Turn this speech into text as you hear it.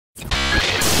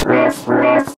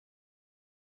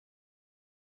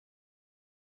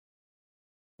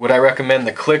Would I recommend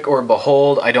the Click or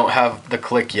Behold? I don't have the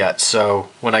Click yet, so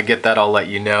when I get that, I'll let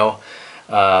you know.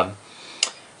 I'm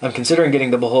considering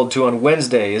getting the Behold 2 on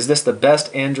Wednesday. Is this the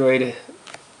best Android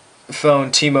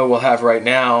phone T-Mo will have right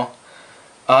now?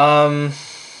 I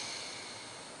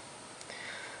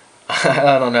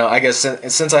don't know. I guess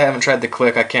since I haven't tried the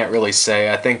Click, I can't really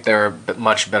say. I think there are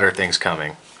much better things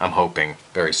coming. I'm hoping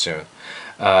very soon.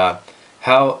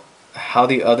 How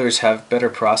the others have better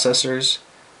processors?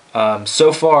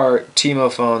 So far, T-Mo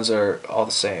phones are all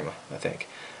the same, I think,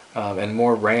 and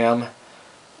more RAM.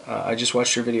 I just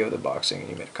watched your video of the boxing and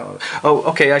you made a comment. Oh,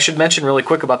 okay, I should mention really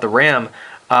quick about the RAM.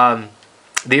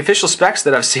 The official specs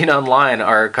that I've seen online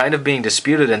are kind of being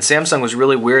disputed, and Samsung was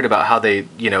really weird about how they,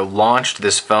 launched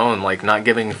this phone, like not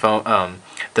giving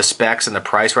the specs and the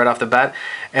price right off the bat.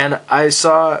 And I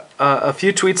saw a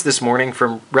few tweets this morning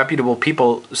from reputable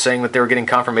people saying that they were getting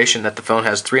confirmation that the phone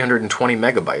has 320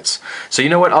 megabytes. So you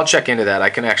know what? I'll check into that. I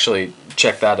can actually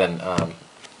check that and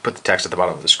put the text at the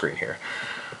bottom of the screen here.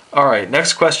 Alright,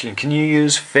 next question. Can you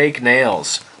use fake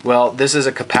nails? Well, this is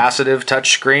a capacitive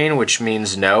touch screen, which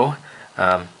means no.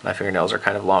 My fingernails are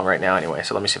kind of long right now anyway,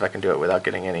 so let me see if I can do it without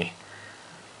getting any.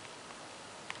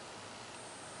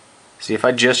 See, if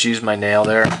I just use my nail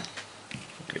there,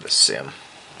 get a sim.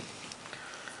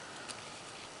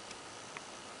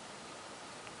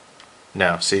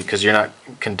 No, see, because you're not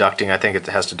conducting. I think it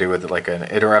has to do with like an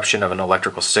interruption of an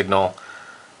electrical signal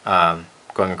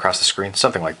going across the screen,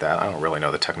 something like that. I don't really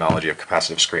know the technology of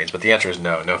capacitive screens, but the answer is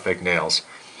no, no fake nails.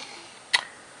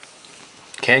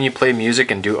 Can you play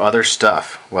music and do other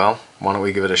stuff? Well, why don't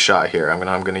we give it a shot here.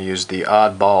 I'm gonna use the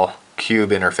Oddball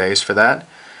Cube interface for that,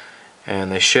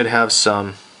 and they should have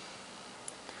some.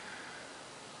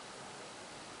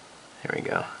 Here we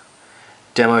go.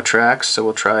 Demo tracks. So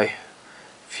we'll try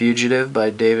 "Fugitive" by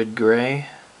David Gray.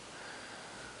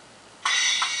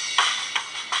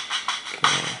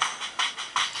 Okay.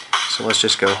 So let's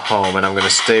just go home, and I'm going to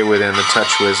stay within the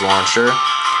TouchWiz launcher,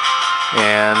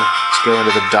 and let's go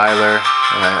into the dialer.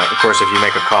 Of course, if you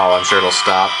make a call, I'm sure it'll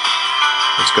stop.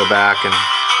 Let's go back and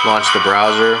launch the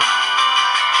browser.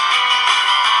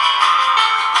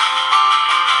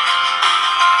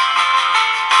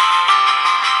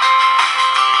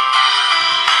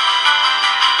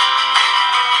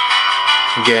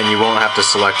 Again, you won't have to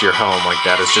select your home like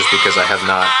that. It's just because I have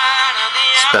not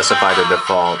specified a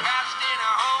default.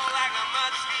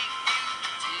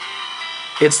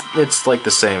 It's like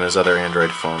the same as other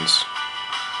Android phones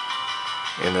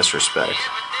in this respect.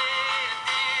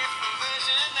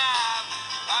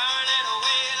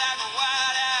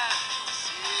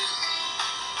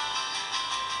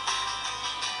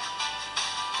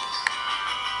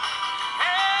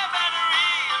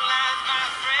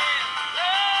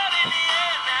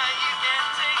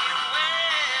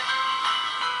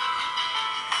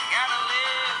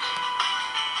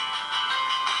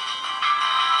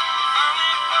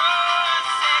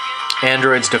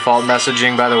 Android's default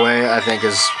messaging, by the way, I think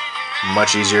is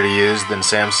much easier to use than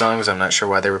Samsung's. I'm not sure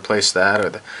why they replaced that,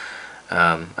 or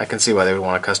I can see why they would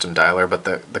want a custom dialer, but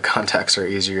the contacts are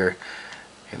easier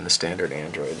in the standard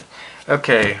Android.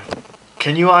 Okay,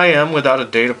 can you IM without a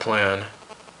data plan?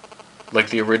 Like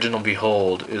the original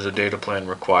Behold, is a data plan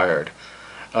required?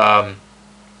 I'm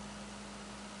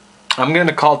going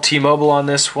to call T-Mobile on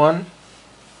this one,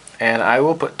 and I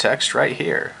will put text right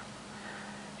here.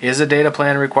 Is a data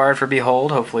plan required for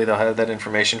Behold? Hopefully they'll have that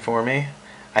information for me.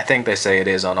 I think they say it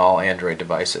is on all Android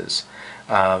devices.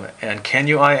 And can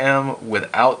you IM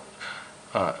without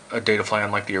a data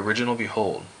plan like the original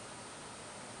Behold?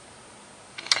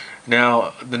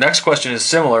 Now, the next question is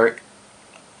similar.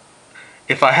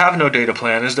 If I have no data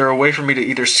plan, is there a way for me to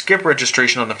either skip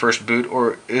registration on the first boot,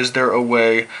 or is there a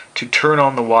way to turn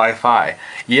on the Wi-Fi?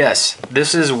 Yes,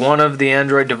 this is one of the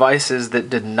Android devices that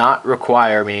did not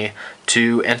require me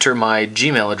to enter my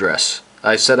Gmail address.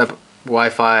 I set up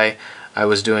Wi-Fi, I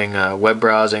was doing web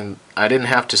browsing. I didn't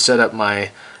have to set up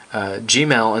my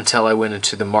Gmail until I went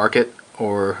into the Market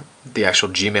or the actual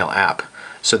Gmail app.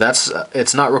 So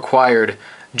it's not required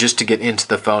just to get into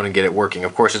the phone and get it working.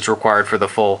 Of course, it's required for the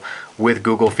full with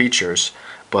Google features,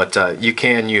 but you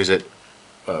can use it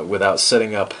without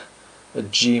setting up a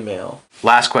Gmail.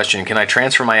 Last question, can I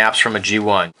transfer my apps from a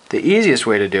G1? The easiest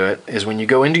way to do it is when you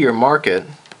go into your Market,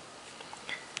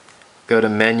 go to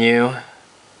Menu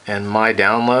and My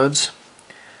Downloads,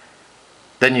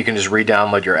 then you can just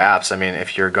re-download your apps. I mean,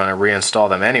 if you're going to reinstall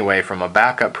them anyway from a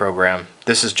backup program,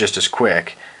 this is just as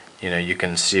quick. You know, you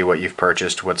can see what you've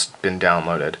purchased, what's been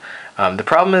downloaded. The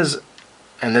problem is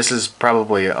and this is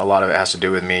probably a lot of it has to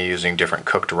do with me using different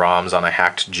cooked ROMs on a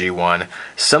hacked G1.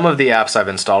 Some of the apps I've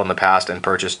installed in the past and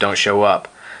purchased don't show up.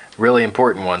 Really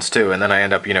important ones too, and then I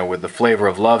end up, with the Flavor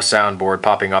of Love soundboard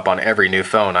popping up on every new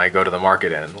phone I go to the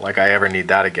market in. Like I ever need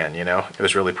that again, It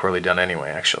was really poorly done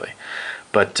anyway, actually.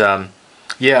 But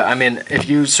yeah, I mean, if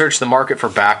you search the market for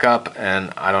backup,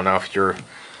 and I don't know if you're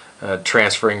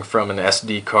transferring from an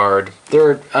SD card, there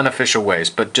are unofficial ways,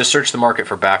 but just search the market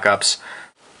for backups.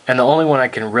 And the only one I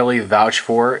can really vouch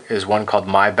for is one called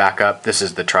My Backup. This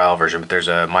is the trial version, but there's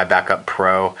a My Backup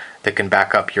Pro that can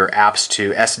back up your apps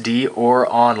to SD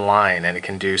or online, and it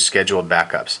can do scheduled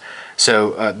backups.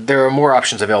 So there are more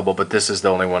options available, but this is the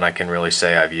only one I can really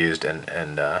say I've used and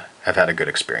have had a good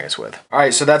experience with. All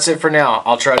right, so that's it for now.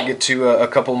 I'll try to get to a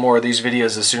couple more of these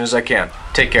videos as soon as I can.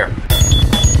 Take care.